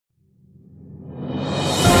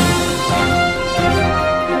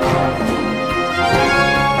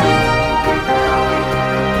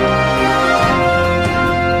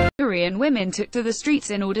women took to the streets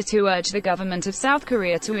in order to urge the government of South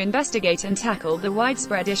Korea to investigate and tackle the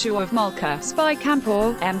widespread issue of Molcha spy camp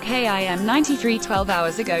or MKIM 93. 12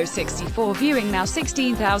 hours ago 64 viewing now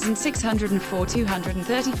 16,604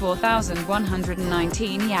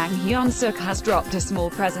 234,119 Yang Hyun-suk has dropped a small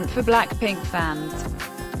present for Blackpink fans.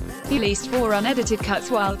 He released 4 unedited cuts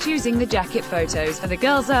while choosing the jacket photos for the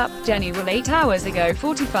Girls Up. Jennie Will 8 hours ago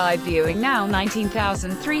 45 viewing now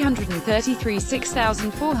 19,333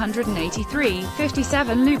 6,483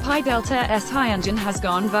 57 Lupi Delta S. Hyunjin has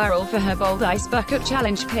gone viral for her bold ice bucket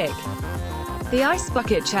challenge pic. The Ice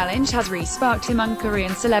Bucket Challenge has re-sparked among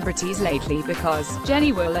Korean celebrities lately because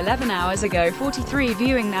Jennie Will 11 hours ago 43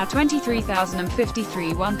 viewing now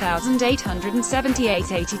 23,053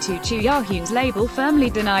 1,878 82 Chu Ya-hoon's label firmly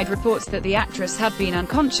denied reports that the actress had been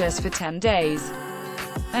unconscious for 10 days.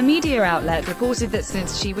 A media outlet reported that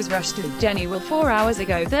since she was rushed to Jennie Will 4 hours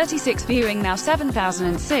ago 36 viewing now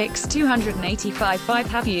 7,006 285 5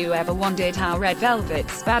 Have you ever wondered how Red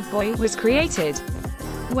Velvet's Bad Boy was created?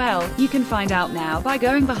 Well, you can find out now by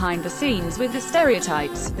going behind the scenes with the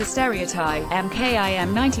stereotypes. The stereotype,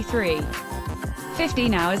 MKIM 93.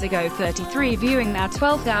 15 hours ago 33 viewing now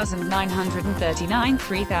 12,939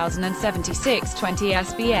 3,076 20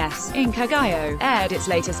 SBS in Kagayo aired its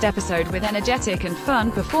latest episode with energetic and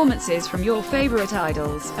fun performances from your favorite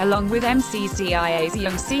idols, along with MCCIA's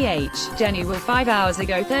Young CH. Jennie Will 5 hours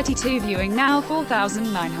ago 32 viewing now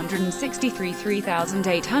 4,963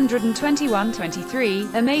 3,821 23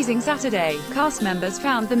 Amazing Saturday. Cast members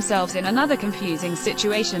found themselves in another confusing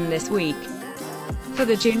situation this week. For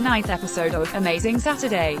the June 9th episode of Amazing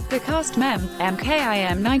Saturday, the cast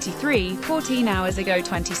MKIM 93, 14 hours ago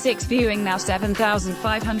 26 viewing now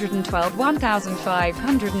 7,512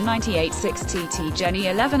 1,598 6 TT Jennie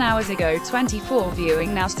 11 hours ago 24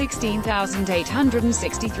 viewing now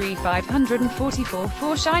 16,863 544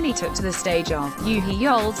 4 SHINee took to the stage of Yoo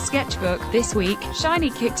Hee-yeol's sketchbook. This week,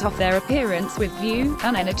 SHINee kicked off their appearance with View,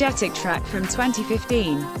 an energetic track from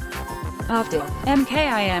 2015. After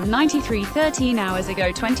MKIM 93 13 hours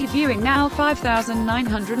ago 20 viewing now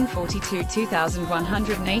 5,942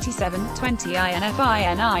 2,187 20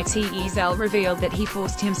 INFINITE Zell revealed that he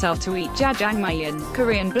forced himself to eat jjajangmyeon,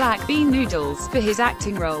 Korean black bean noodles, for his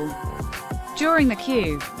acting role. During the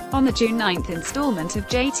Q. On the June 9th installment of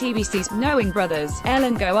JTBC's Knowing Brothers,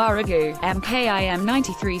 Ellen Go Aragu, MKIM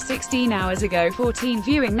 93 16 hours ago 14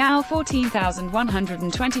 viewing now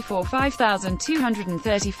 14,124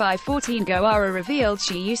 5,235 14 Go Ara revealed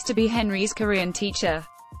she used to be Henry's Korean teacher.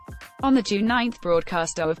 On the June 9th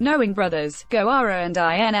broadcast of Knowing Brothers, Go Ara and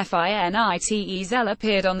INFINITE Zell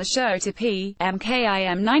appeared on the show to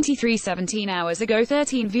MKIM 93 17 hours ago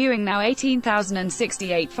 13 viewing now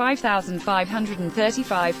 18,068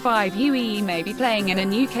 5,535 5 UEE may be playing in a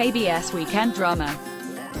new KBS weekend drama.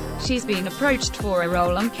 She's been approached for a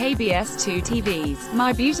role on KBS 2 TV's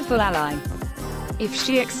My Beautiful Ally. If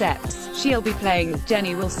she accepts, she'll be playing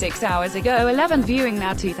Jennie Will 6 hours ago 11 viewing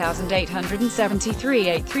now 2,873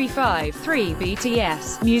 835 3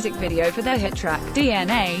 BTS music video for their hit track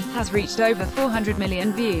DNA has reached over 400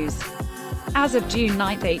 million views. As of June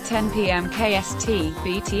 9, 8:10 p.m. KST,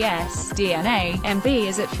 BTS DNA MV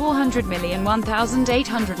is at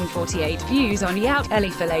 400,001,848 views on Yout.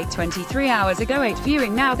 Elifale 23 hours ago 8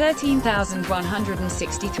 viewing now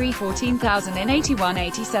 13,163 14,081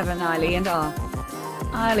 87 Eiley and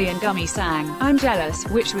Eiley and Gummy sang I'm Jealous,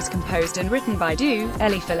 which was composed and written by Do.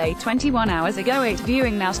 Elifale 21 hours ago 8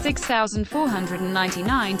 viewing now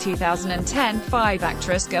 6,499 2010 5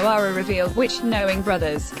 Actress Go Ara revealed which Knowing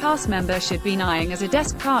Brothers cast member should be eyeing as a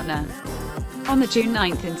desk partner. On the June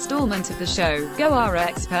 9th installment of the show, Go Ara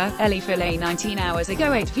Expa, Elifale 19 hours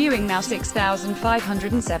ago 8 viewing now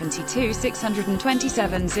 6,572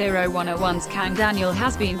 627 0101's Kang Daniel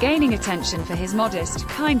has been gaining attention for his modest,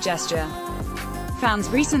 kind gesture. Fans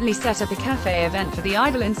recently set up a cafe event for the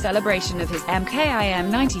idol in celebration of his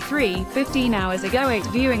MKIM 93, 15 hours ago 8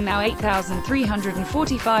 viewing now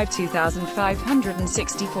 8,345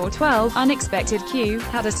 2,564 12 Unexpected Q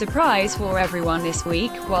had a surprise for everyone this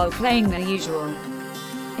week, while playing their usual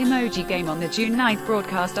emoji game on the June 9th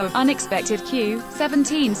broadcast of Unexpected Q.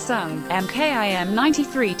 17 sung MKIM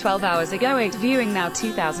 93 12 hours ago 8 viewing now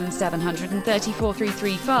 2,734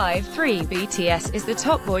 335 3 BTS is the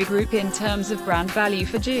top boy group in terms of brand value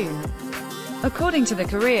for June. According to the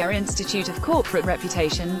Korea Institute of Corporate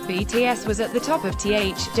Reputation, BTS was at the top of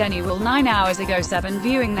Jennie Will 9 hours ago 7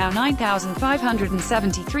 viewing now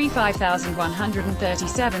 9,573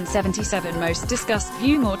 5,137 77 Most discussed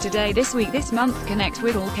View more today this week this month Connect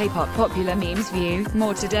with all K-pop popular memes View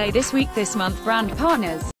more today this week this month Brand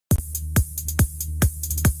partners